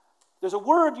There's a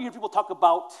word you hear people talk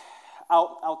about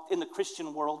out in the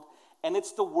Christian world, and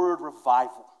it's the word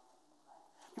revival.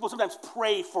 People sometimes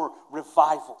pray for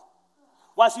revival.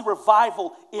 Want to see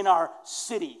revival in our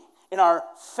city, in our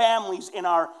families, in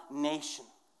our nation.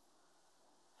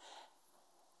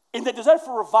 In the desire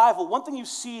for revival, one thing you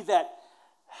see that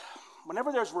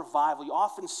whenever there's revival, you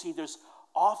often see there's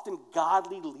often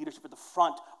godly leadership at the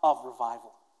front of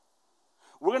revival.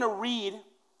 We're going to read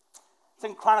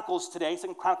 2 Chronicles today,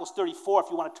 2 Chronicles 34,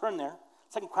 if you want to turn there.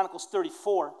 2 Chronicles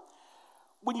 34.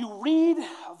 When you read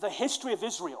the history of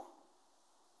Israel,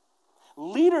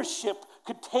 leadership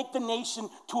could take the nation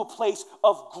to a place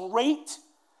of great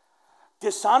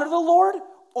dishonor to the Lord,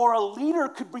 or a leader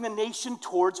could bring the nation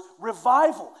towards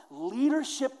revival.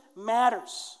 Leadership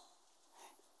matters.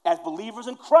 As believers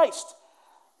in Christ,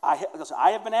 I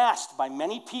have been asked by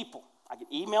many people, I get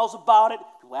emails about it,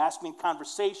 people ask me in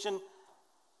conversation,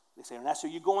 they say, Ernesto, are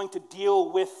you going to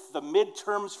deal with the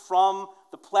midterms from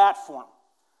the platform?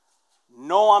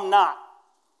 No, I'm not.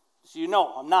 So you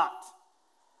know, I'm not.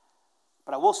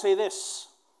 But I will say this.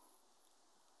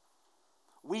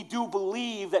 We do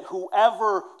believe that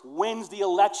whoever wins the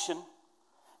election,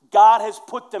 God has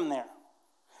put them there.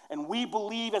 And we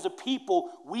believe as a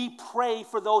people, we pray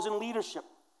for those in leadership.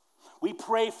 We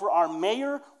pray for our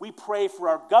mayor, we pray for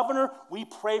our governor, we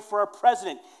pray for our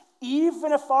president.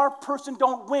 Even if our person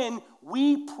don't win,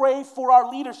 we pray for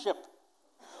our leadership.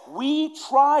 We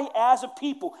try as a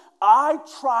people, I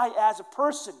try as a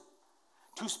person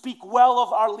to speak well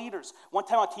of our leaders. One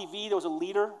time on TV, there was a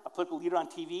political leader on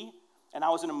TV, and I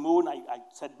was in a mood, and I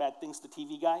said bad things to the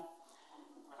TV guy.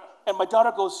 And my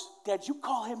daughter goes, Dad, you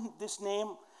call him this name?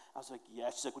 I was like,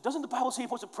 yes. She's like, well, doesn't the Bible say you're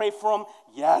supposed to pray for him?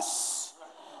 Yes.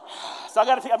 So I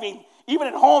got to, even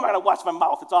at home, I got to watch my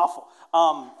mouth. It's awful.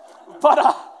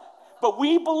 But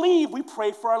we believe, we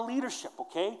pray for our leadership,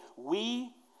 okay?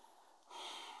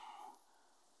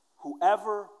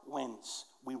 Whoever wins,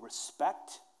 we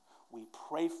respect, we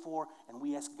pray for, and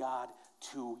we ask God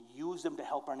to use them to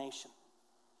help our nation.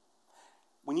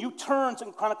 When you turn to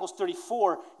Chronicles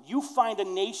 34, you find a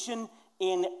nation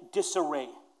in disarray.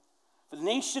 The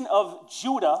nation of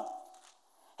Judah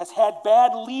has had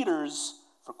bad leaders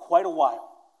for quite a while.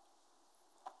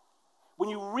 When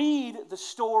you read the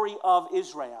story of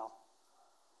Israel,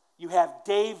 you have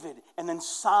David and then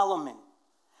Solomon,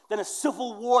 then a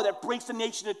civil war that breaks the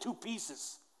nation into two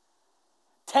pieces.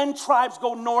 10 tribes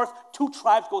go north, 2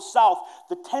 tribes go south.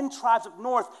 The 10 tribes of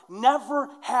north never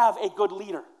have a good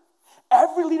leader.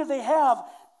 Every leader they have,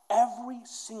 every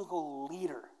single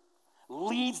leader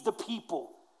leads the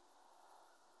people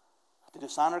to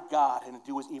dishonor God and to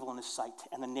do his evil in his sight.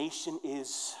 And the nation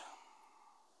it's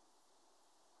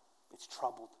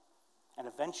troubled. And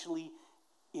eventually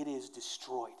it is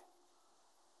destroyed.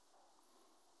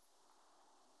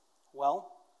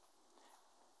 Well,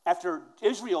 after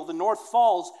Israel, the north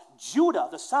falls, Judah,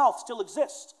 the south, still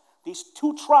exists. These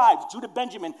 2 tribes, Judah and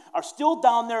Benjamin, are still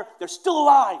down there. They're still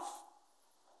alive.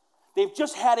 They've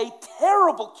just had a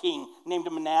terrible king named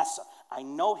Manasseh. I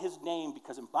know his name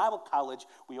because in Bible college,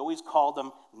 we always called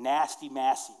him Nasty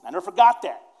Massey. I never forgot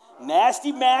that.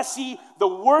 Nasty Massey, the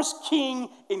worst king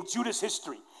in Judah's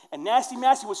history. And Nasty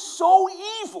Massey was so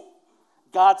evil.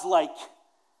 God's like,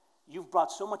 you've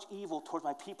brought so much evil towards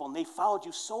my people, and they followed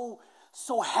you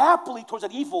so happily towards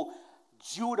that evil,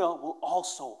 Judah will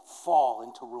also fall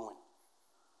into ruin.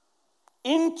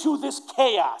 Into this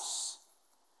chaos,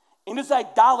 in this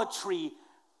idolatry,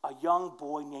 a young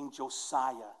boy named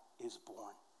Josiah is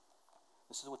born.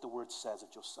 This is what the word says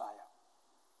of Josiah.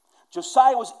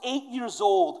 Josiah was 8 years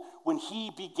old when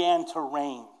he began to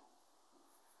reign.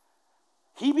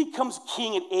 He becomes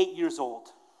king at 8 years old.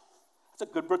 That's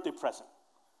a good birthday present.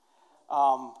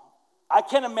 I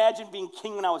can't imagine being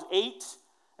king when I was 8.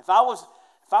 If I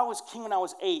was king when I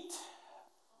was 8,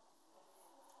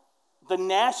 the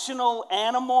national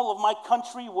animal of my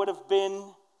country would have been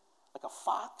like a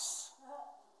fox.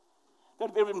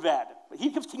 That would have been bad. But he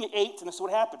becomes king at 8, and this is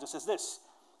what happens. It says this.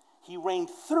 He reigned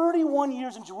 31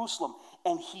 years in Jerusalem,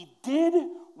 and he did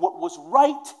what was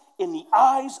right in the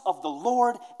eyes of the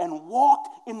Lord and walked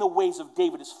in the ways of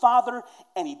David his father,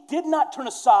 and he did not turn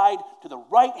aside to the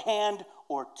right hand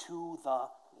or to the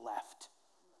left.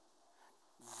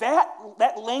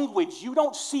 That language you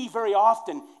don't see very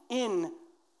often in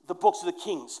the books of the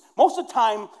Kings. Most of the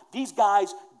time, these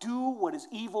guys do what is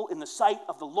evil in the sight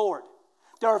of the Lord.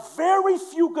 There are very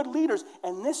few good leaders,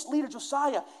 and this leader,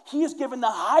 Josiah, he is given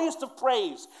the highest of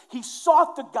praise. He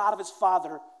sought the God of his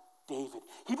father, David.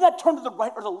 He did not turn to the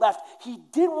right or the left. He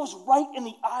did what was right in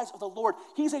the eyes of the Lord.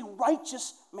 He's a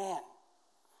righteous man.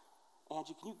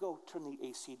 Angie, can you go turn the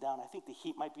AC down? I think the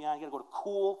heat might be on. You got to go to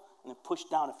cool and then push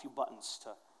down a few buttons to,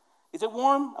 is it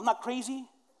warm? I'm not crazy.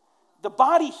 The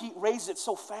body heat raises it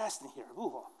so fast in here.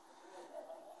 Ooh.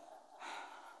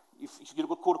 You get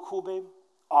a cool, babe?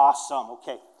 Awesome,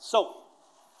 okay. So,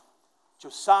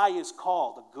 Josiah is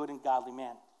called a good and godly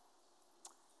man.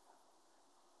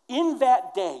 In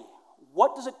that day,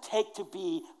 what does it take to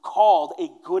be called a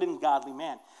good and godly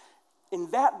man? In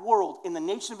that world, in the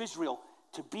nation of Israel,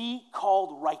 to be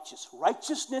called righteous.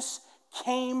 Righteousness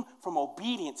came from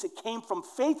obedience. It came from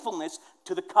faithfulness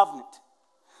to the covenant.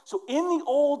 So in the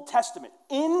Old Testament,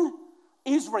 in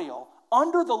Israel,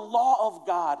 under the law of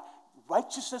God,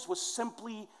 righteousness was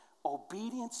simply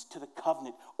obedience to the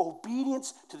covenant,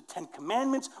 obedience to the Ten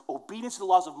Commandments, obedience to the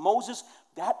laws of Moses.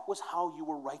 That was how you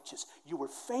were righteous. You were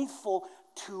faithful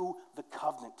to the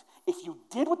covenant. If you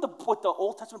did what the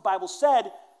Old Testament Bible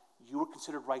said, you were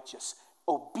considered righteous.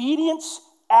 Obedience,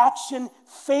 action,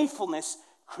 faithfulness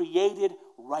created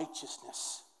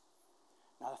righteousness.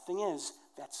 Now the thing is,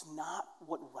 that's not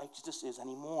what righteousness is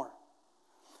anymore.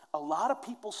 A lot of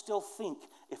people still think,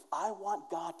 if I want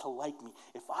God to like me,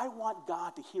 if I want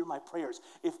God to hear my prayers,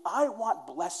 if I want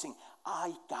blessing,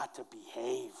 I got to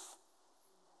behave.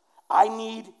 I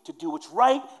need to do what's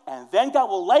right, and then God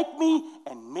will like me,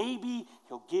 and maybe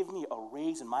he'll give me a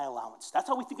raise in my allowance. That's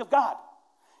how we think of God.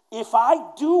 If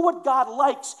I do what God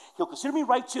likes, he'll consider me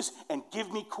righteous and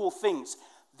give me cool things.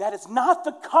 That is not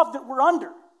the covenant we're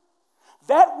under.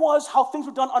 That was how things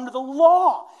were done under the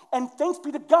law. And thanks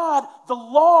be to God, the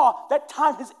law, that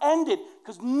time has ended,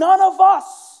 because none of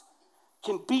us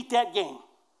can beat that game.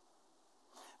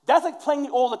 That's like playing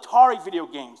the old Atari video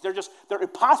games. They're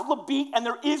impossible to beat, and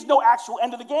there is no actual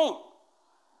end of the game.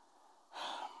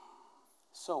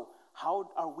 So, how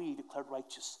are we declared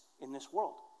righteous in this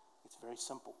world? It's very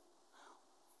simple.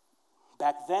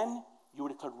 Back then, you were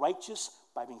declared righteous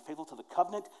by being faithful to the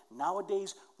covenant.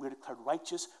 Nowadays, we're declared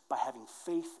righteous by having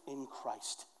faith in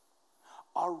Christ.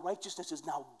 Our righteousness is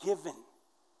now given.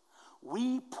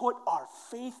 We put our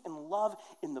faith and love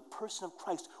in the person of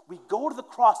Christ. We go to the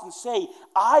cross and say,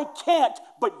 I can't,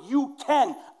 but you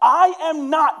can. I am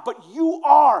not, but you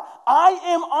are. I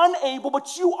am unable,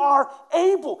 but you are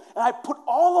able. And I put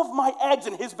all of my eggs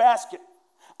in his basket.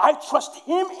 I trust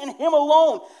him and him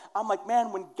alone. I'm like,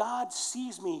 man, when God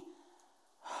sees me,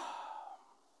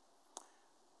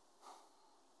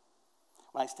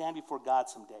 when I stand before God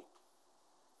someday,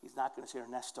 he's not going to say,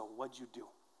 Ernesto, what'd you do?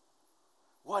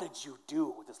 What did you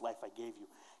do with this life I gave you?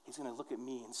 He's going to look at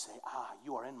me and say,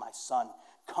 you are in my son.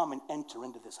 Come and enter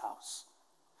into this house.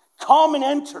 Come and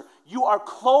enter. You are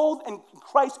clothed in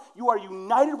Christ. You are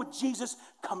united with Jesus.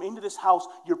 Come into this house.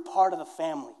 You're part of the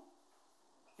family.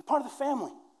 You're part of the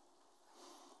family.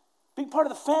 Being part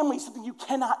of the family is something you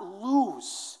cannot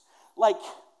lose. Like,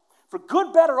 for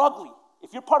good, bad, or ugly,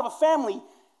 if you're part of a family,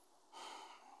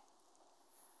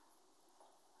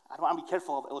 I want to be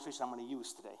careful of the illustration I'm going to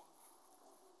use today.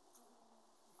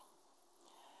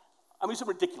 I'm going to do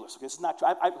something ridiculous, okay? This is not true.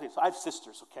 So I have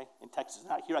sisters, okay, in Texas.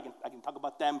 Not here. I can talk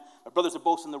about them. My brothers are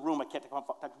both in the room. I can't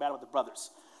talk bad about the brothers.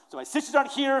 So my sisters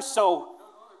aren't here, so...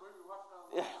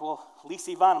 well,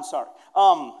 Lisa Yvonne, I'm sorry.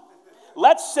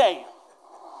 Let's say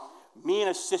me and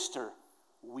a sister,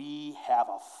 we have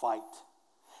a fight.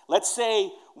 Let's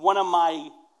say one of my...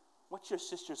 what's your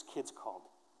sister's kids called?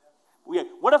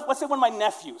 Let's say one of my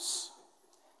nephews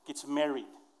gets married.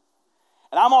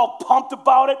 And I'm all pumped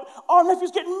about it. Oh,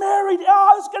 nephew's getting married.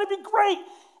 Oh, this is going to be great.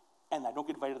 And I don't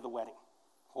get invited to the wedding.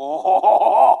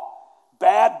 Oh,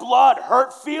 bad blood,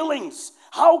 hurt feelings.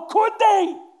 How could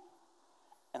they?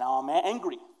 And now I'm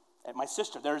angry at my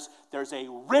sister. There's a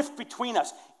rift between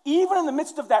us. Even in the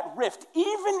midst of that rift,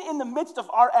 even in the midst of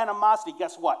our animosity,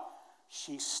 guess what?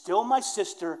 She's still my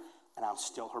sister, and I'm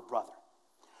still her brother.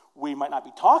 We might not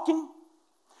be talking.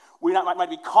 We might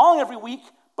be calling every week,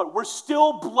 but we're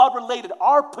still blood related.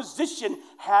 Our position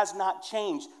has not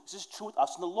changed. This is true with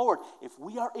us and the Lord. If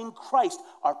we are in Christ,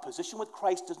 our position with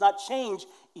Christ does not change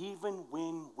even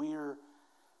when we're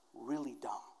really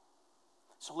dumb.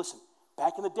 So listen,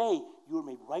 back in the day, you were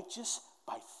made righteous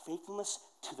by faithfulness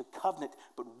to the covenant,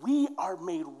 but we are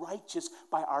made righteous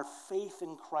by our faith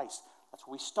in Christ. That's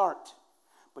where we start.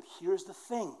 But here's the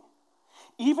thing.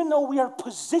 Even though we are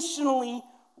positionally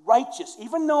righteous,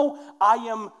 even though I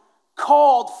am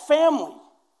called family,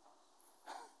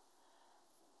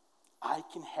 I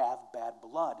can have bad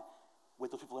blood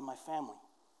with those people in my family.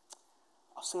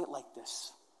 I'll say it like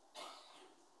this.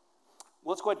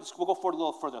 Well, let's go ahead. We'll go forward a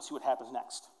little further and see what happens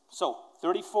next. So,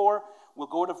 34, we'll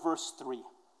go to verse 3.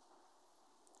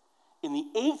 In the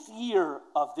 8th year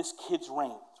of this kid's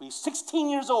reign, so he's 16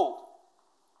 years old,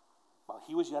 while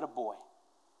he was yet a boy,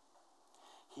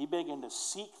 he began to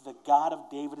seek the God of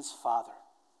David his father.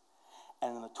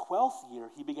 And in the 12th year,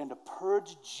 he began to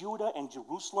purge Judah and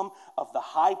Jerusalem of the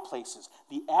high places,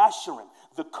 the Asherim,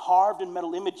 the carved and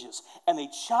metal images. And they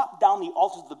chopped down the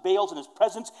altars of the Baals in his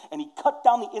presence, and he cut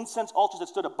down the incense altars that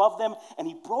stood above them, and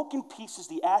he broke in pieces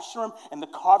the Asherim and the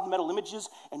carved metal images,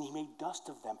 and he made dust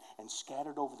of them and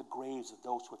scattered over the graves of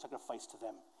those who had sacrificed to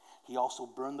them. He also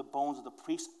burned the bones of the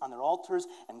priests on their altars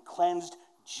and cleansed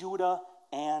Judah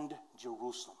and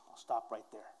Jerusalem. I'll stop right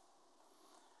there.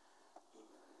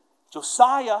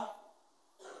 Josiah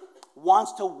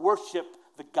wants to worship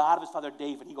the God of his father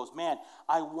David. He goes, man,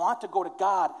 I want to go to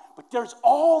God, but there's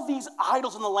all these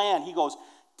idols in the land. He goes,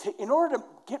 in order to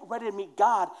get ready to meet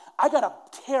God, I got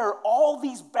to tear all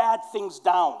these bad things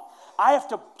down. I have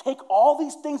to take all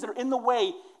these things that are in the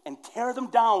way and tear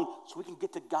them down so we can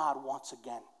get to God once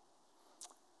again.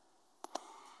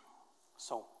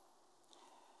 So,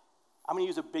 I'm going to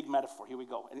use a big metaphor. Here we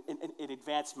go, an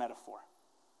advanced metaphor.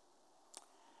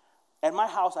 At my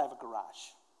house, I have a garage.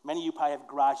 Many of you probably have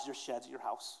garages or sheds at your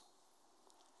house.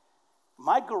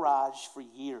 My garage for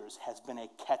years has been a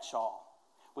catch-all,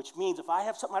 which means if I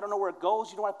have something I don't know where it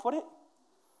goes, you know where I put it?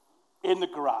 In the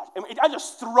garage. I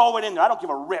just throw it in there. I don't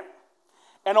give a rip.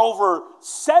 And over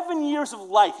 7 years of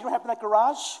life, you know what happened in that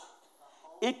garage?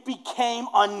 It became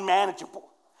unmanageable.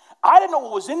 I didn't know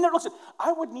what was in there. Listen,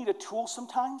 I would need a tool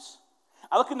sometimes.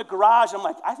 I look in the garage, and I'm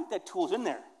like, I think that tool's in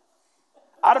there.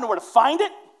 I don't know where to find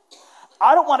it.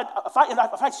 I don't want to,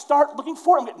 if I start looking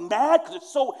for it, I'm getting mad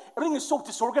because everything is so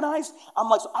disorganized. I'm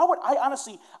like, so I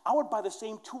would buy the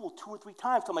same tool 2 or 3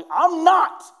 times. I'm like, I'm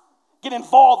not getting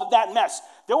involved in that mess.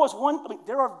 There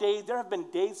have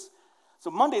been days, so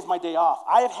Monday's my day off.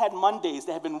 I have had Mondays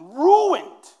that have been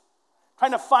ruined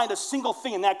trying to find a single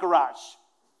thing in that garage.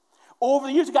 Over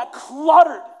the years, it got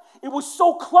cluttered. It was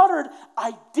so cluttered,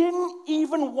 I didn't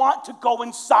even want to go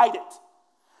inside it.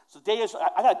 So the day is,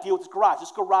 I got to deal with this garage.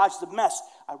 This garage is a mess.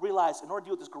 I realized in order to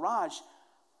deal with this garage,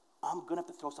 I'm going to have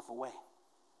to throw stuff away.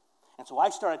 And so I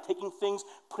started taking things,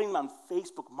 putting them on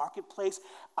Facebook Marketplace.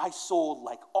 I sold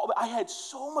I had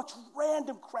so much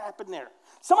random crap in there.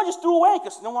 Some I just threw away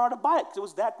because no one wanted to buy it because it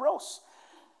was that gross.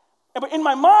 But in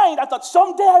my mind, I thought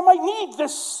someday I might need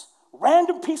this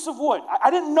random piece of wood. I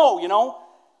didn't know,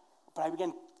 But I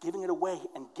began giving it away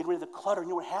and getting rid of the clutter. You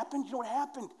know what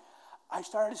happened? I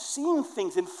started seeing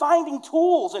things and finding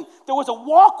tools, and there was a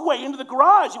walkway into the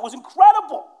garage. It was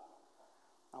incredible.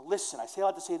 Now listen, I say a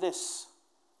lot to say this.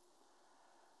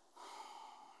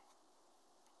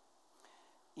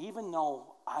 Even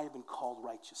though I have been called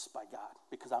righteous by God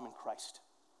because I'm in Christ,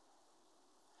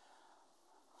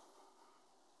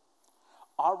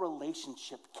 our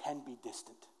relationship can be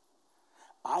distant.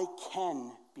 I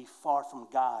can be far from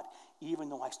God even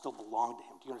though I still belong to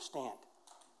him. Do you understand?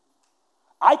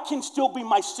 I can still be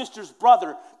my sister's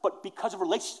brother, but because of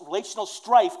relational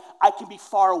strife, I can be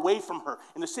far away from her.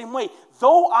 In the same way,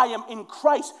 though I am in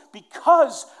Christ,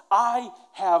 because I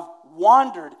have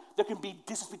wandered, there can be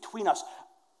distance between us.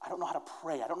 I don't know how to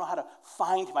pray. I don't know how to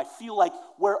find him. I feel like,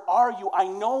 where are you? I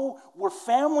know we're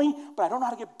family, but I don't know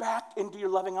how to get back into your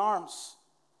loving arms.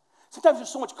 Sometimes there's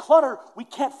so much clutter, we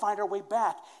can't find our way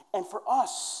back. And for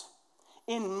us,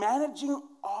 in managing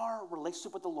our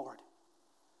relationship with the Lord,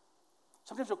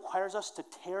 sometimes it requires us to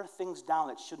tear things down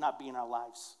that should not be in our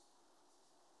lives.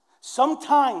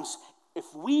 Sometimes, if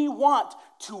we want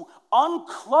to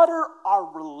unclutter our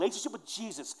relationship with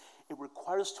Jesus, it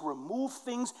requires us to remove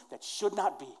things that should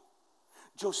not be.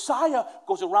 Josiah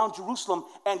goes around Jerusalem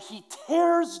and he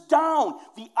tears down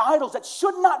the idols that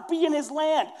should not be in his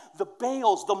land. The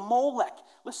Baals, the Molech.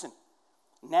 Listen,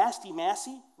 Nasty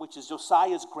Massey, which is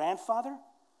Josiah's grandfather,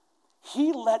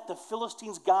 he let the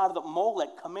Philistines' god, the Molech,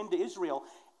 come into Israel,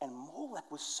 and Molech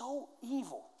was so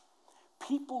evil.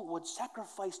 People would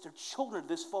sacrifice their children to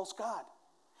this false god.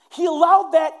 He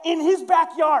allowed that in his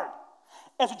backyard.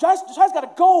 And so Josiah's got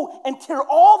to go and tear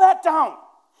all that down.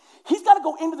 He's got to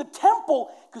go into the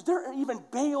temple because there are even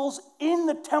Baals in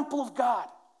the temple of God.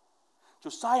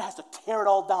 Josiah has to tear it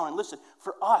all down. And listen,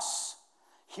 for us,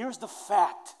 here's the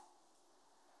fact.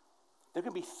 There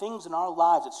can be things in our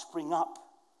lives that spring up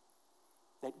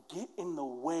that get in the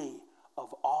way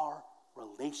of our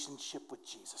relationship with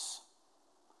Jesus.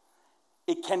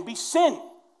 It can be sin.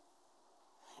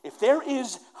 If there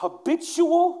is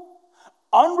habitual,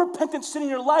 unrepentant sin in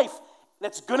your life,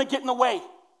 that's going to get in the way.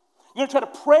 You're going to try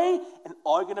to pray, and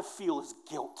all you're going to feel is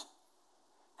guilt.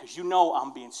 Because you know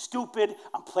I'm being stupid,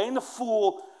 I'm playing the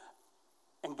fool,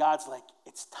 and God's like,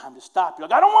 it's time to stop. You're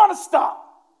like, I don't want to stop.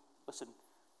 Listen,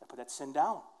 I put that sin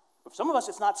down. But for some of us,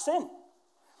 it's not sin.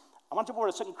 I want to go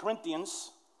over to 2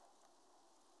 Corinthians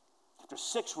chapter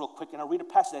 6 real quick, and I'll read a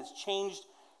passage that has changed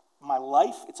my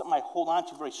life. It's something I hold on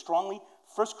to very strongly.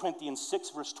 1 Corinthians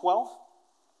 6, verse 12.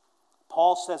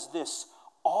 Paul says this,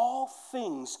 all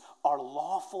things are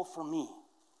lawful for me,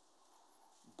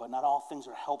 but not all things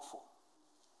are helpful.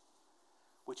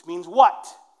 Which means what?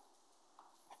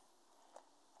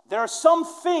 There are some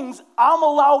things I'm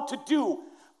allowed to do.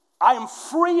 I am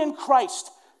free in Christ,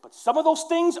 but some of those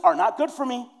things are not good for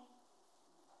me.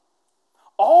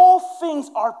 All things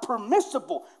are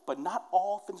permissible, but not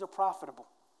all things are profitable.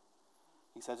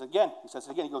 He says it again,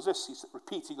 he goes this,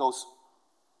 repeats, he goes,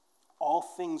 all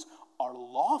things are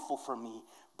lawful for me,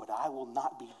 but I will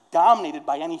not be dominated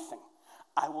by anything.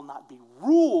 I will not be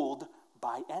ruled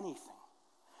by anything.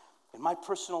 In my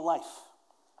personal life,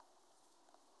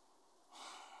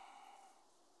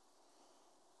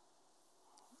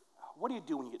 what do you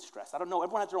do when you get stressed? I don't know.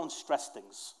 Everyone has their own stress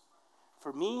things.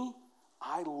 For me,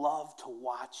 I love to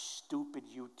watch stupid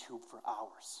YouTube for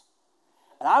hours.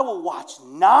 And I will watch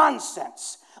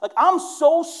nonsense. Like, I'm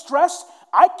so stressed,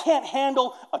 I can't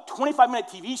handle a 25-minute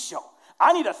TV show.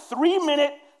 I need a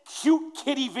 3-minute cute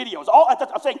kitty videos.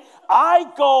 I'm saying,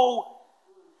 I've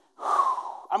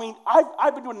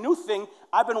been doing a new thing.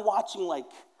 I've been watching, like,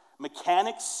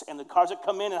 mechanics and the cars that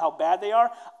come in and how bad they are.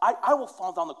 I will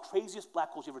fall down the craziest black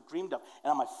holes you ever dreamed of.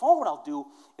 And on my phone, what I'll do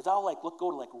is I'll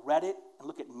go to Reddit and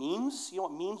look at memes. You know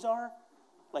what memes are?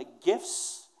 Like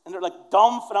GIFs. And they're like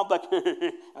dumb, and I'm like,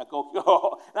 and I go,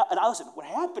 oh. And I listen, what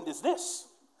happened is this.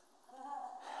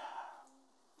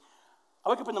 I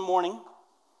wake up in the morning,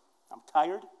 I'm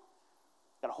tired,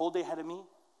 got a whole day ahead of me.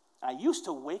 And I used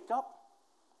to wake up,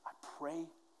 I'd pray,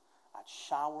 I'd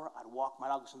shower, I'd walk my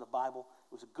dog, listen to the Bible.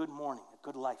 It was a good morning, a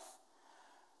good life.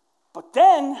 But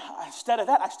then, instead of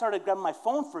that, I started grabbing my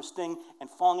phone first thing and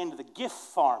falling into the GIF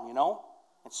farm, and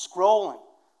scrolling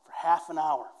for half an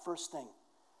hour, first thing.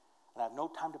 And I have no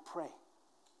time to pray.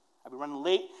 I've been running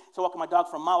late, so I walk my dog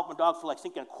for a mile, walk my dog for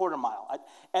a quarter mile.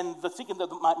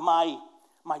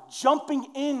 My jumping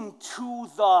into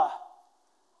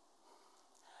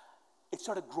it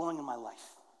started growing in my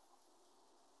life.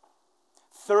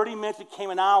 30 minutes became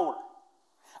an hour.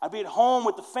 I'd be at home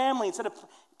with the family. Instead of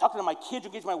talking to my kids or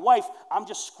engaging my wife, I'm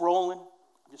just scrolling.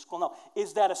 Now,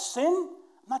 is that a sin?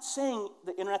 I'm not saying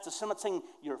the internet's a sin. I'm not saying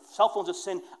your cell phone's a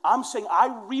sin. I'm saying I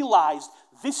realized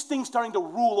this thing's starting to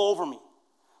rule over me.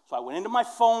 So I went into my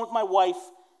phone with my wife,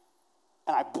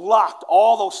 and I blocked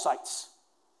all those sites.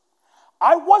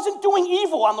 I wasn't doing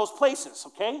evil on those places,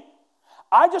 okay?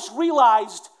 I just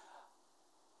realized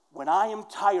when I am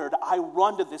tired, I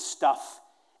run to this stuff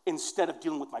instead of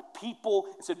dealing with my people,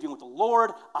 instead of dealing with the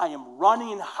Lord. I am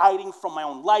running and hiding from my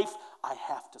own life. I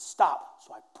have to stop.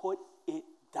 So I put it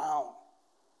down.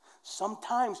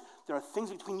 Sometimes there are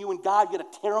things between you and God, you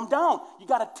got to tear them down. You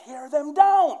got to tear them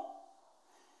down.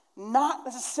 Not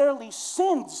necessarily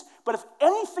sins, but if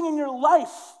anything in your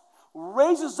life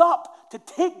raises up to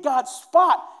take God's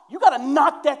spot, you got to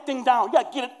knock that thing down. You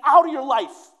got to get it out of your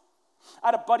life. I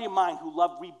had a buddy of mine who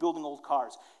loved rebuilding old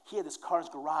cars. He had this car in his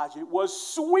garage. It was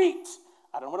sweet.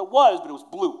 I don't know what it was, but it was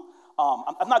blue.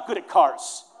 I'm not good at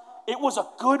cars. It was a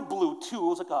good blue, too. It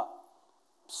was like a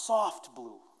soft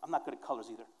blue. I'm not good at colors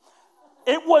either.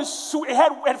 It was sweet. It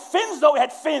had fins, though. It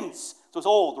had fins. So it's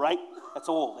old, right? That's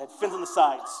old. It had fins on the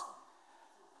sides.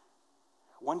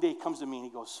 One day he comes to me and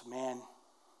he goes, man,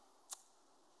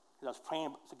 I was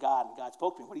praying to God, and God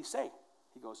spoke to me. What did he say?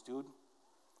 He goes, dude,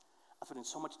 I'm spending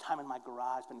so much time in my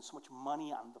garage, spending so much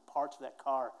money on the parts of that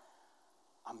car.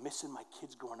 I'm missing my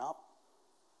kids growing up.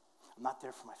 I'm not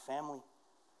there for my family.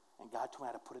 And God told me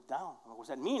I had to put it down. I'm like, what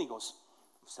does that mean? He goes,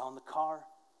 I'm selling the car.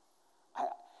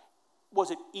 Was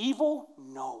it evil?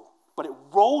 No. But it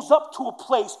rose up to a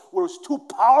place where it was too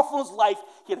powerful in his life.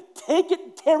 He had to take it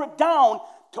and tear it down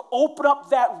to open up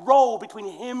that road between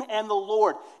him and the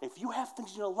Lord. If you have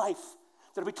things in your life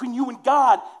that are between you and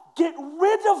God, get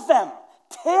rid of them.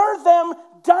 Tear them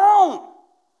down.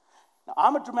 Now,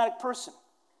 I'm a dramatic person.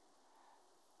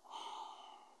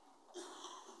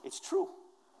 It's true.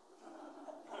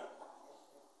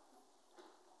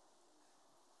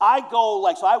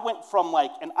 I went from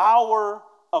an hour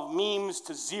of memes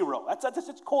to 0.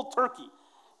 That's cold turkey.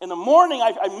 In the morning,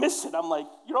 I miss it. I'm like,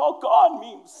 you're all gone,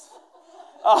 memes.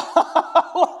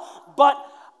 But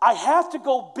I have to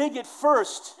go big at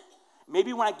first.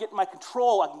 Maybe when I get my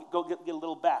control, I can go get a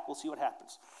little back. We'll see what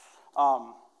happens.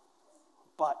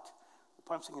 But the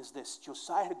point I'm saying is this.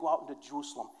 Josiah had to go out into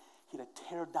Jerusalem. He had to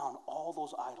tear down all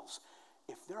those idols.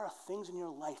 If there are things in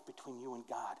your life between you and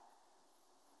God,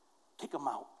 kick them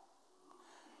out.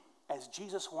 As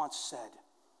Jesus once said,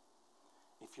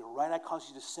 if your right eye causes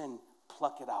you to sin,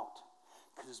 pluck it out.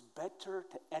 Because it's better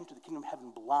to enter the kingdom of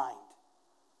heaven blind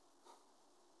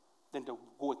than to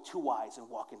go with 2 eyes and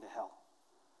walk into hell.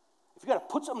 If you got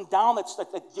to put something down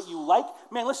that you like,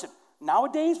 man, listen,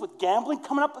 nowadays with gambling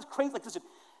coming up, it's crazy. Like, listen,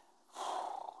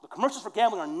 the commercials for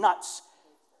gambling are nuts.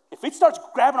 If it starts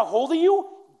grabbing a hold of you,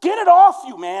 get it off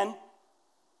you, man.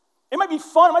 It might be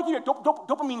fun. It might give you a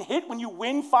dopamine hit when you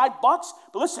win $5.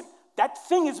 But listen, that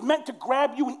thing is meant to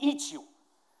grab you and eat you.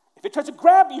 If it tries to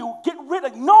grab you, get rid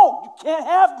of it. No, you can't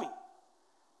have me.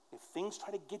 If things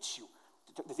try to get you,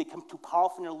 if they come too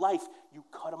powerful in your life, you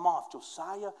cut them off.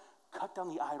 Josiah cut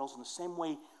down the idols in the same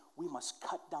way we must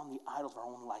cut down the idols of our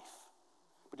own life.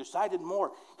 But Josiah did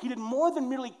more. He did more than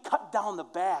merely cut down the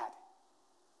bad.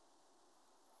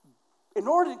 In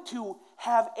order to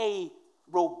have a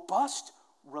robust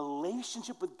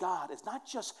relationship with God, it's not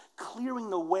just clearing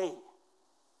the way.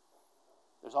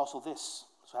 There's also this.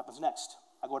 That's what happens next.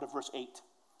 I go to verse 8.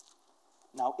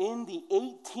 Now, in the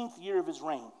 18th year of his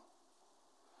reign,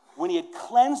 when he had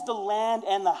cleansed the land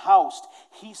and the house,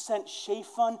 he sent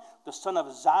Shaphan, the son of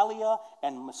Azaliah,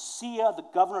 and Maaseiah, the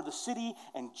governor of the city,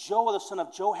 and Joah, the son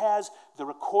of Joahaz, the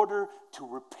recorder, to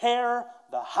repair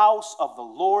the house of the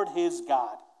Lord his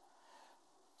God.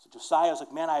 So Josiah was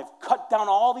like, man, I've cut down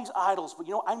all these idols, but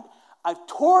I've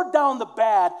torn down the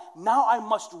bad. Now I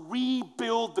must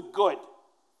rebuild the good.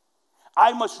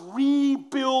 I must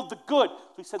rebuild the good.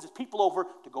 So he sends his people over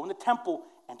to go in the temple,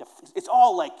 and it's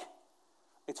all like,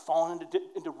 it's fallen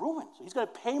into ruin. So he's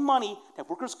got to pay money to have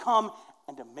workers come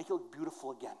and to make it look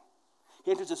beautiful again.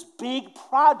 He enters this big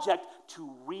project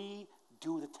to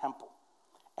redo the temple.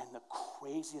 And the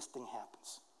craziest thing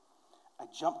happens. I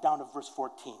jump down to verse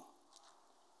 14.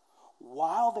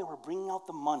 While they were bringing out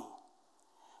the money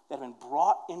that had been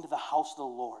brought into the house of the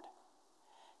Lord,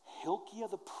 Hilkiah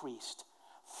the priest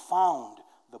found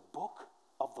the book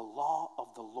of the law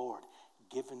of the Lord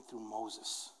given through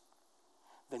Moses.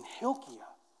 Then Hilkiah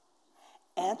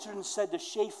answered and said to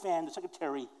Shaphan, the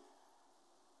secretary,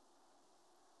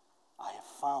 I have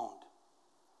found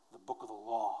the book of the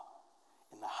law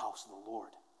in the house of the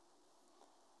Lord.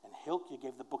 And Hilkiah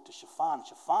gave the book to Shaphan.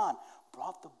 Shaphan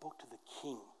brought the book to the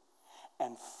king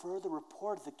and further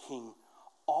reported to the king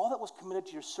all that was committed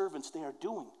to your servants they are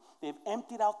doing. They have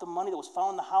emptied out the money that was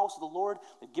found in the house of the Lord.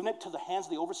 They've given it to the hands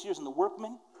of the overseers and the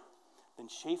workmen. Then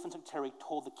Shaphan's secretary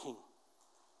told the king,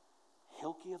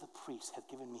 Hilkiah the priest had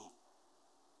given me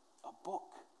a book.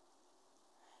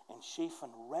 And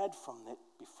Shaphan read from it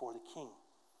before the king.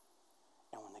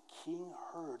 And when the king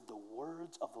heard the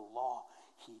words of the law,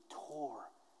 he tore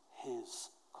his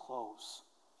clothes.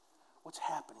 What's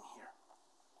happening here?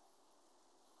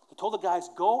 He told the guys,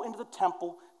 go into the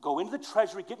temple, go into the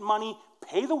treasury, get money,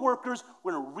 pay the workers,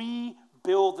 we're going to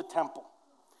rebuild the temple.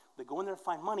 They go in there to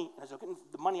find money, and as they're getting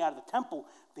the money out of the temple,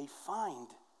 they find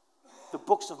the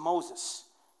books of Moses,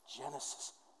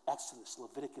 Genesis, Exodus,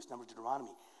 Leviticus, Numbers,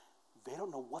 Deuteronomy. They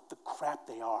don't know what the crap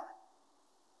they are.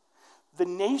 The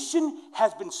nation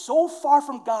has been so far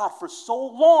from God for so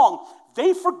long,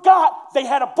 they forgot they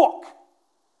had a book.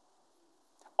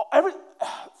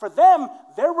 For them,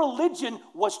 their religion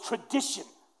was tradition.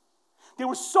 They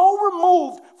were so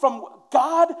removed from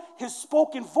God, his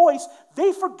spoken voice,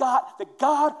 they forgot that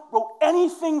God wrote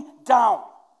anything down.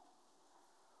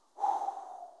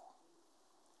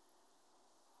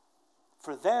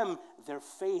 For them, their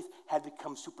faith had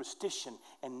become superstition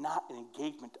and not an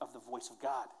engagement of the voice of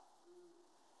God.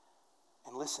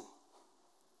 And listen,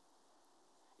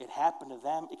 it happened to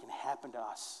them, it can happen to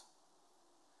us.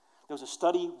 There was a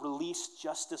study released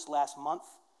just this last month.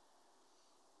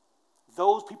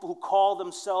 Those people who call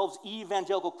themselves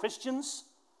evangelical Christians,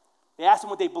 they asked them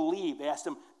what they believe. They asked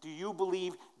them, do you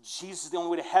believe Jesus is the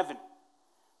only way to heaven?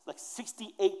 Like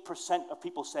 68% of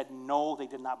people said no, they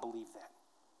did not believe that.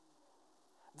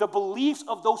 The beliefs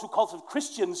of those who called themselves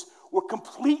Christians were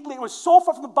completely, it was so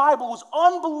far from the Bible, it was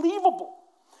unbelievable.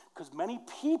 Because many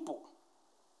people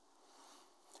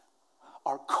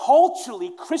are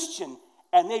culturally Christian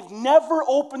and they've never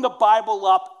opened the Bible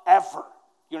up ever.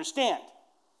 You understand?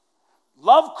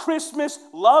 Love Christmas,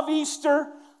 love Easter.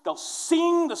 They'll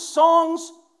sing the songs,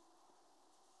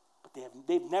 but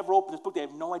they've never opened this book. They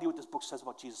have no idea what this book says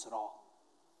about Jesus at all.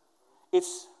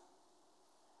 It's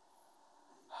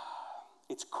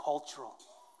cultural.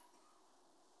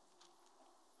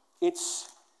 It's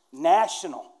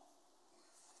national.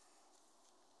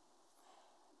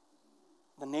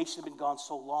 The nation had been gone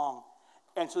so long.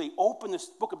 And so they open this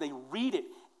book up, they read it,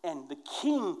 and the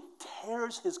king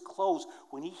tears his clothes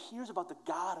when he hears about the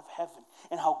God of heaven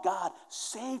and how God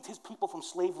saved his people from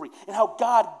slavery and how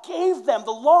God gave them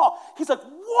the law. He's like,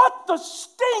 what the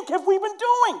stink have we been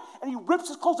doing? And he rips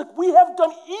his clothes like, we have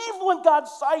done evil in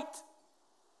God's sight.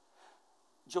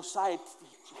 Josiah,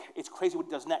 it's crazy what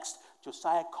he does next.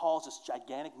 Josiah calls this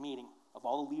gigantic meeting of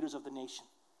all the leaders of the nation.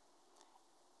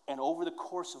 And over the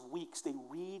course of weeks, they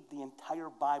read the entire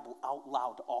Bible out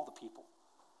loud to all the people.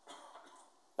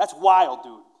 That's wild,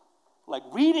 dude. Like,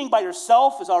 reading by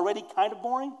yourself is already kind of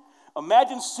boring.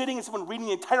 Imagine sitting and someone reading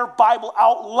the entire Bible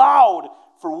out loud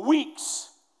for weeks.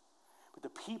 But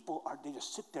the people, they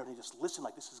just sit there and they just listen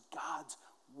like this is God's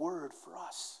word for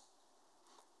us.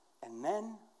 And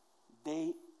then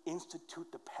they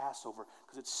institute the Passover,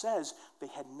 because it says they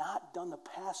had not done the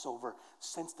Passover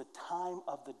since the time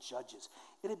of the judges.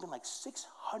 It had been like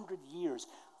 600 years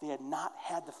they had not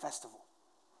had the festival.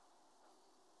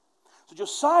 So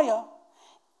Josiah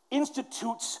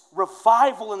institutes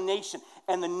revival in the nation,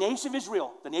 and the nation of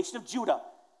Israel, the nation of Judah,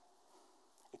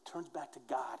 it turns back to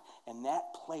God, and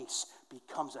that place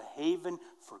becomes a haven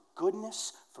for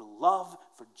goodness, for love,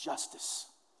 for justice,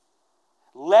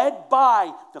 led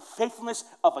by the faithfulness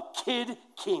of a kid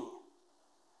king.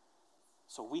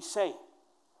 So we say,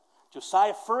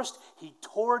 Josiah first, he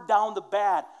tore down the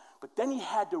bad, but then he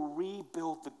had to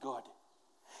rebuild the good.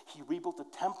 He rebuilt the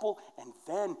temple, and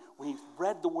then when he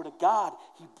read the word of God,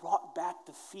 he brought back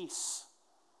the feasts.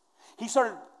 He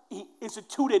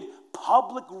instituted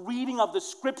public reading of the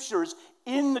scriptures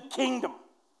in the kingdom.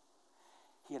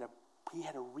 He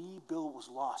had to rebuild what was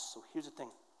lost. So here's the thing.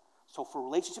 So for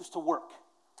relationships to work,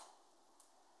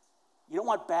 you don't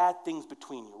want bad things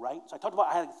between you, right? So I talked about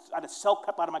I had to sell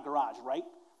crap out of my garage, right?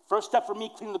 First step for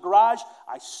me cleaning the garage,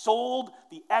 I sold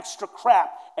the extra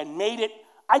crap and made it,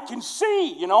 I can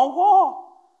see, whoa.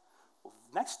 Well,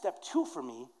 next step two for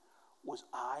me was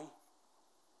I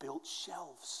built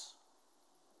shelves.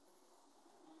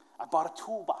 I bought a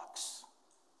toolbox.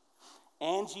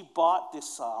 Angie bought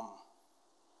this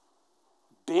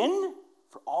bin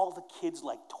for all the kids'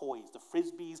 like toys, the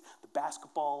frisbees, the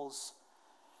basketballs,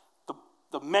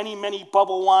 the many, many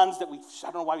bubble ones that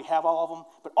I don't know why we have all of them,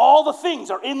 but all the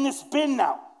things are in this bin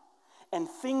now. And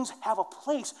things have a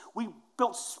place. We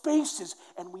built spaces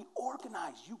and we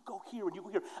organized. You go here and you go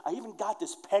here. I even got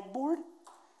this pegboard,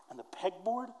 and the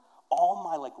pegboard, all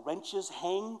my like wrenches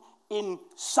hang in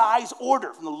size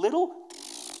order from the little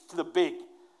to the big.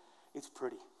 It's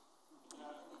pretty.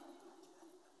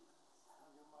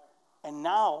 And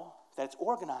now that it's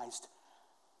organized,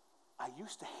 I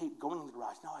used to hate going in the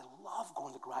garage. Now I love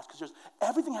going to the garage because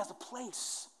everything has a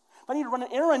place. If I need to run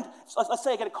an errand, let's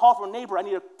say I get a call from a neighbor, I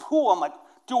need a tool. I'm like,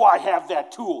 do I have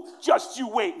that tool? Just you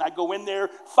wait. And I go in there,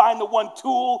 find the one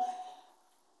tool.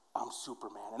 I'm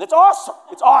Superman. And it's awesome.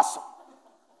 It's awesome.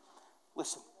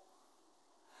 Listen,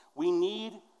 we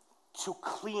need to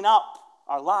clean up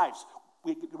our lives.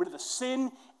 We get rid of the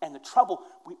sin and the trouble.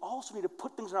 We also need to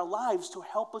put things in our lives to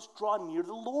help us draw near to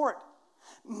the Lord.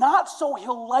 Not so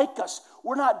he'll like us.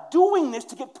 We're not doing this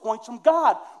to get points from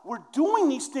God. We're doing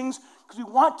these things because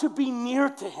we want to be near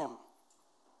to him.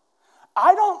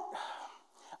 I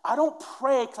don't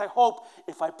pray because I hope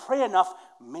if I pray enough,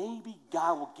 maybe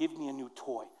God will give me a new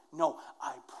toy. No,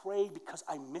 I pray because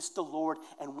I miss the Lord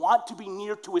and want to be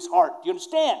near to his heart. Do you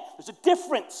understand? There's a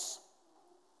difference.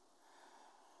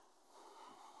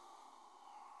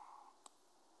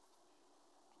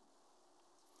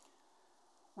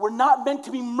 We're not meant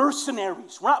to be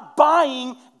mercenaries. We're not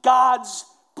buying God's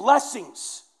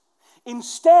blessings.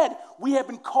 Instead, we have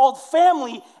been called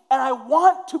family, and I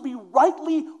want to be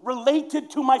rightly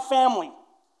related to my family.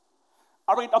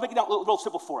 I'll make it a little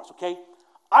simple for us, okay?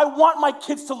 I want my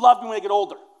kids to love me when they get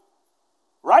older,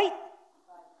 right?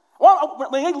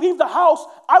 When they leave the house,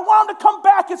 I want them to come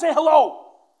back and say hello.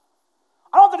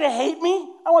 I don't want them to hate me.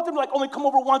 I want them to only come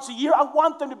over once a year. I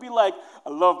want them to be like, I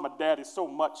love my daddy so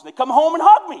much. And they come home and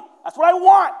hug me. That's what I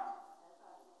want.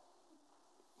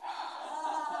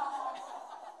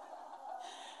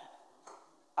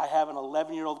 I have an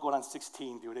 11-year-old going on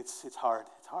 16, dude. It's hard.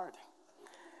 It's hard.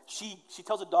 She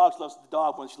tells the dog she loves the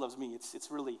dog when she loves me. It's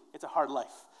a hard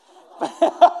life.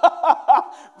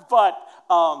 But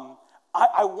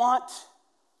I want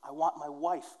my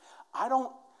wife.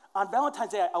 On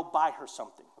Valentine's Day, I'll buy her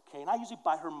something, okay? And I usually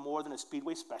buy her more than a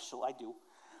Speedway special. I do.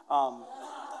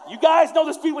 You guys know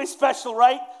the Speedway special,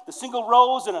 right? The single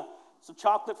rose and some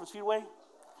chocolate from Speedway.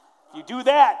 If you do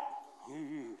that,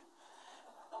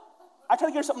 I try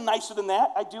to get her something nicer than that.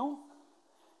 I do.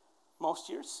 Most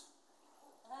years.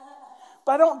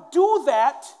 But I don't do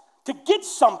that to get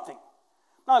something.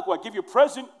 Not like, well, I give you a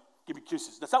present, give you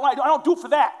kisses. That's not what I do. I don't do it for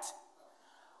that.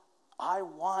 I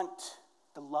want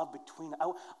the love between.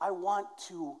 I want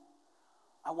to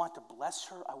bless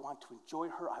her. I want to enjoy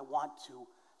her. I want to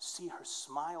see her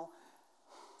smile.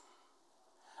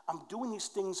 I'm doing these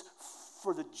things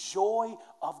for the joy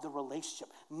of the relationship,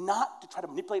 not to try to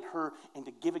manipulate her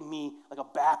into giving me like a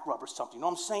back rub or something. You know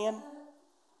what I'm saying?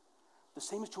 The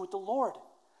same is true with the Lord.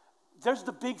 There's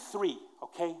the big three,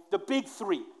 okay? The big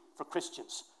three for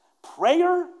Christians: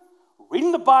 prayer,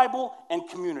 reading the Bible, and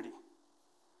community.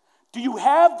 Do you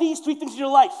have these three things in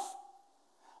your life?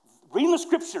 Reading the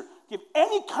scripture, give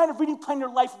any kind of reading plan in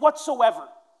your life whatsoever.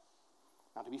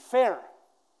 Now, to be fair,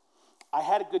 I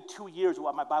had a good 2 years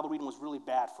where my Bible reading was really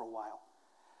bad for a while.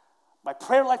 My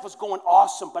prayer life was going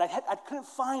awesome, but I couldn't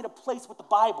find a place with the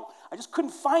Bible. I just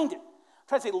couldn't find it. I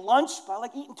tried to say lunch, but I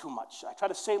like eating too much. I tried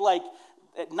to say like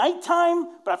at nighttime,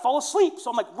 but I fall asleep. So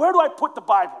I'm like, where do I put the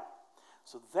Bible?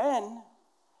 So then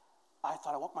I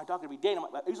thought I walk my dog every day. And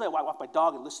usually I walk my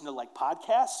dog and listen to like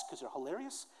podcasts because they're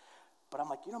hilarious. But I'm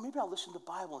like, maybe I'll listen to the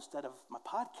Bible instead of my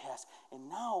podcast. And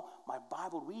now my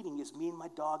Bible reading is me and my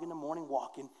dog in the morning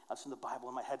walking. I listen to the Bible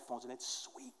in my headphones, and it's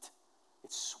sweet.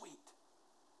 It's sweet.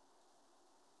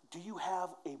 Do you have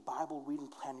a Bible reading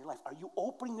plan in your life? Are you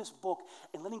opening this book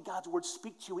and letting God's word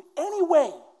speak to you in any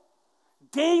way?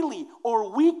 Daily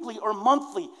or weekly or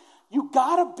monthly. You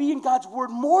got to be in God's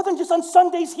word more than just on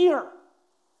Sundays here.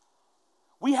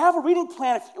 We have a reading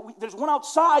plan. There's one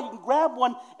outside. You can grab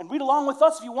one and read along with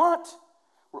us if you want.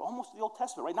 We're almost in the Old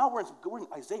Testament. Right now we're in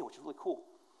Isaiah, which is really cool.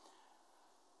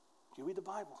 Do you read the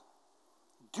Bible?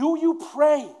 Do you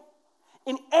pray?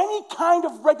 In any kind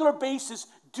of regular basis,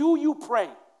 do you pray?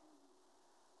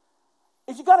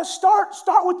 If you got to start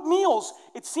with meals.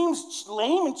 It seems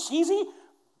lame and cheesy,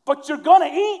 but you're going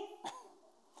to eat.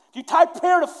 If you tie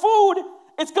prayer to food,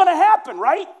 it's going to happen,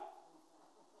 right?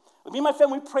 Me and my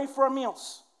family, we pray for our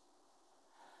meals.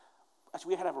 Actually,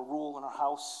 we had to have a rule in our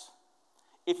house.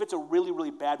 If it's a really, really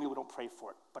bad meal, we don't pray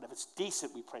for it. But if it's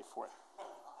decent, we pray for it.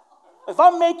 If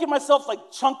I'm making myself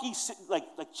like chunky soup,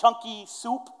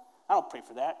 I don't pray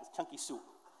for that. It's chunky soup.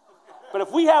 But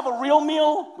if we have a real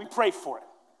meal, we pray for it.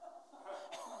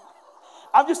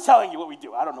 I'm just telling you what we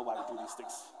do. I don't know why we do these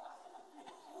things.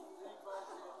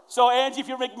 So, Angie, if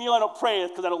you're making a meal, I don't pray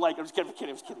because I don't like it. I'm just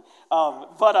kidding.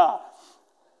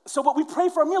 But we pray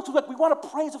for our meal too. Like we want to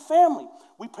pray as a family.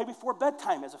 We pray before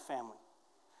bedtime as a family.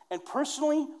 And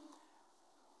personally,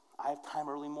 I have time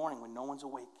early morning when no one's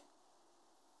awake.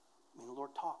 Me and the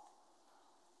Lord talk.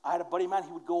 I had a buddy of mine,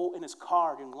 he would go in his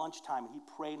car during lunchtime and he'd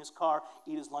pray in his car,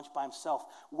 eat his lunch by himself.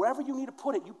 Wherever you need to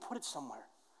put it, you put it somewhere.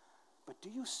 But do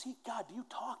you seek God? Do you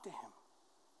talk to him?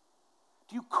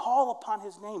 Do you call upon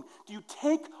his name? Do you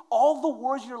take all the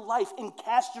worries of your life and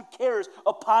cast your cares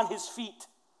upon his feet?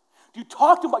 Do you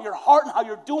talk to him about your heart and how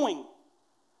you're doing?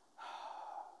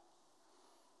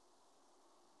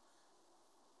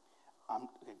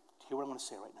 Hear what I'm going to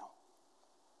say right now.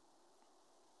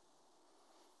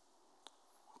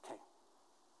 Okay.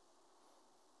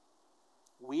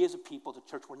 We as a people, the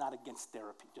church, we're not against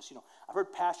therapy. Just, I've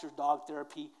heard pastors dog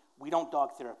therapy. We don't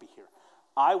dog therapy here.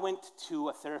 I went to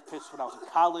a therapist when I was in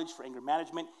college for anger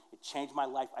management. It changed my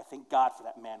life. I thank God for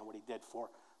that man and what he did for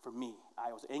me.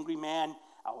 I was an angry man.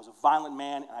 I was a violent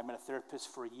man, and I met a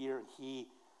therapist for a year, and he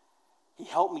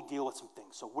helped me deal with some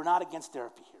things. So we're not against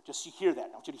therapy here. Just you hear that. I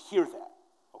want you to hear that,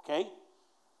 okay?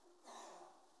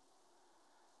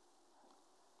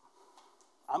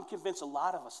 I'm convinced a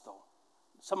lot of us, though,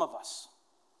 some of us,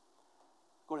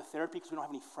 go to therapy because we don't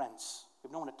have any friends. We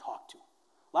have no one to talk to.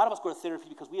 A lot of us go to therapy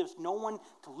because we have no one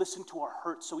to listen to our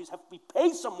hurts, so we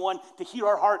pay someone to hear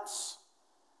our hearts.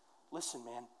 Listen,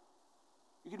 man,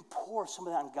 you can pour some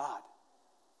of that on God.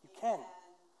 You can.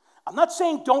 I'm not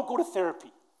saying don't go to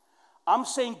therapy. I'm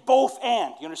saying both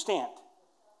and. You understand?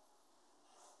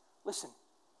 Listen.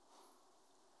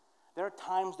 There are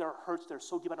times there are hurts that are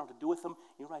so deep I don't have to do with them.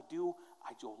 You know what I do?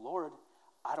 I go, Lord,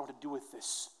 I don't have to do with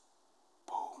this.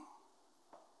 Boom.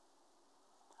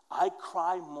 I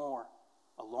cry more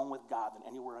alone with God than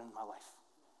anywhere in my life.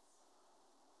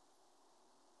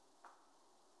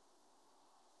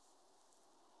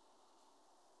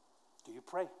 Do you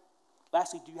pray?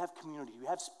 Lastly, do you have community? Do you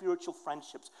have spiritual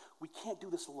friendships? We can't do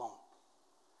this alone.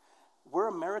 We're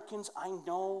Americans. I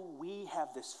know we have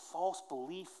this false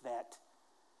belief that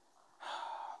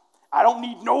I don't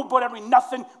need nobody,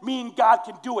 nothing. Me and God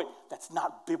can do it. That's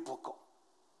not biblical.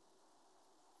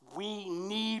 We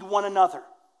need one another.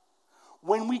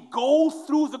 When we go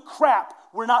through the crap,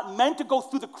 we're not meant to go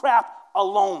through the crap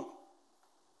alone.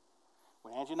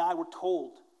 When Angie and I were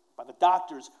told by the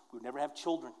doctors we would never have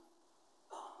children,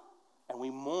 and we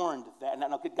mourned that.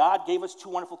 And God gave us 2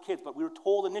 wonderful kids, but we were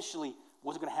told initially it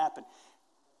wasn't going to happen.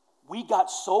 We got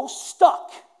so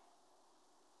stuck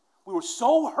We were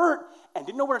so hurt and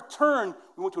didn't know where to turn.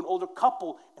 We went to an older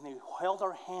couple, and they held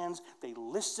our hands. They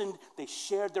listened. They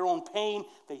shared their own pain.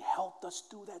 They helped us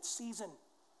through that season.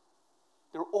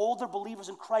 They're older believers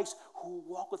in Christ who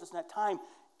walk with us in that time.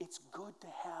 It's good to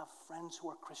have friends who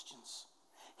are Christians.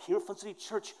 Here at Flint City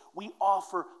Church, we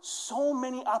offer so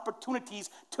many opportunities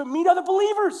to meet other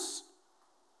believers.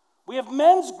 We have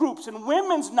men's groups and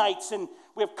women's nights, and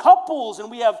we have couples, and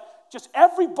we have just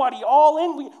everybody all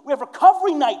in. We have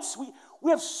recovery nights.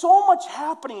 We have so much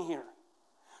happening here.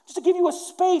 Just to give you a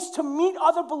space to meet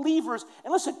other believers.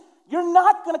 And listen, you're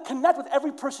not going to connect with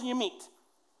every person you meet.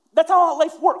 That's how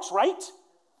life works, right?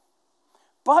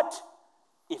 But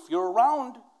if you're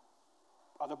around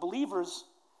other believers,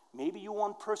 maybe you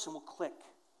one person will click.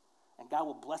 And God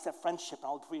will bless that friendship.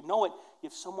 And before you know it, you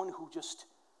have someone who just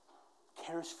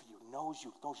cares for you, knows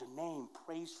your name,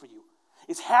 prays for you,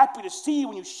 is happy to see you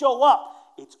when you show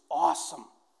up. It's awesome.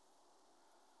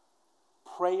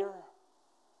 Prayer,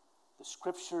 the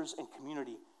scriptures, and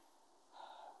community.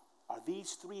 Are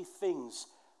these three things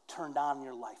turned on in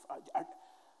your life?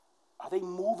 Are they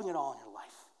moving at all in your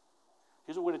life?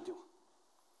 Here's what we're going to do.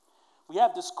 We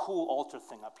have this cool altar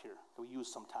thing up here that we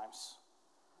use sometimes.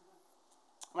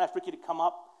 I'm going to ask Ricky to come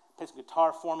up, play some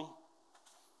guitar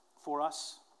for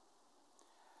us.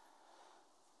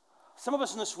 Some of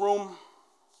us in this room,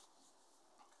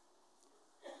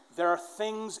 there are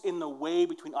things in the way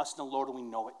between us and the Lord, and we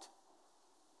know it.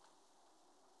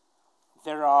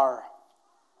 There are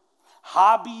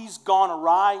hobbies gone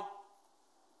awry.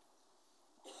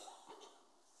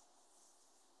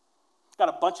 Got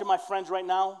a bunch of my friends right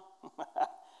now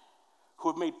who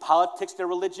have made politics their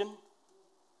religion.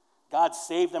 God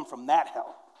save them from that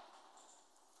hell.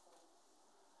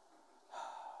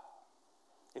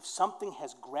 If something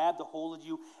has grabbed a hold of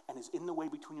you and is in the way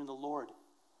between you and the Lord,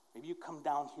 maybe you come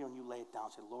down here and you lay it down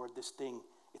and say, Lord, this thing,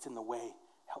 it's in the way.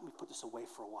 Help me put this away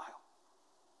for a while.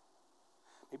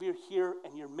 Maybe you're here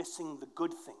and you're missing the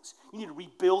good things. You need to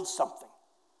rebuild something.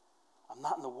 I'm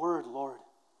not in the Word, Lord.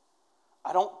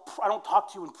 I don't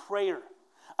talk to you in prayer.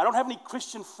 I don't have any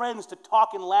Christian friends to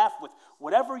talk and laugh with.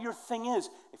 Whatever your thing is,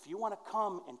 if you want to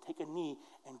come and take a knee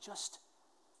and just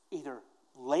either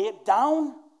lay it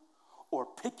down or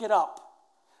pick it up.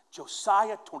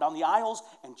 Josiah tore down the idols,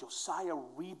 and Josiah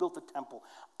rebuilt the temple.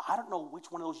 I don't know which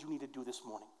one of those you need to do this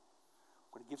morning.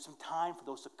 We're going to give some time for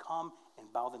those to come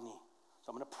and bow the knee.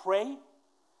 So I'm going to pray,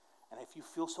 and if you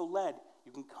feel so led,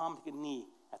 you can come take a knee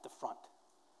at the front.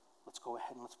 Let's go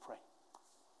ahead and let's pray.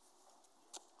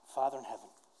 Father in heaven,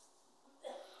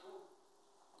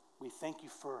 we thank you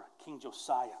for King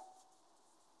Josiah,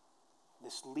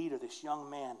 this leader, this young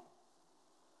man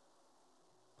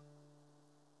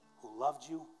who loved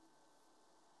you,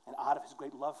 and out of his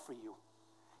great love for you,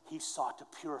 he sought to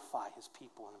purify his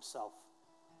people and himself.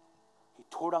 He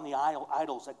tore down the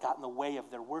idols that got in the way of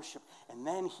their worship, and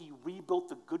then he rebuilt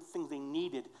the good things they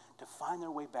needed to find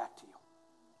their way back to you.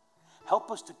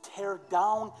 Help us to tear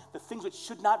down the things which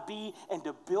should not be and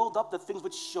to build up the things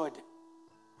which should.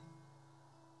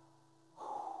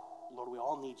 Lord, we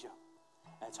all need you,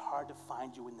 and it's hard to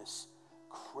find you in this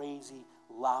crazy,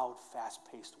 loud,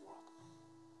 fast-paced world.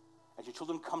 As your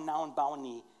children come now and bow a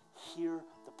knee, hear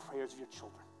the prayers of your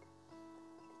children.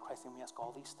 In Christ's name we ask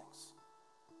all these things.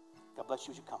 God bless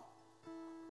you as you come.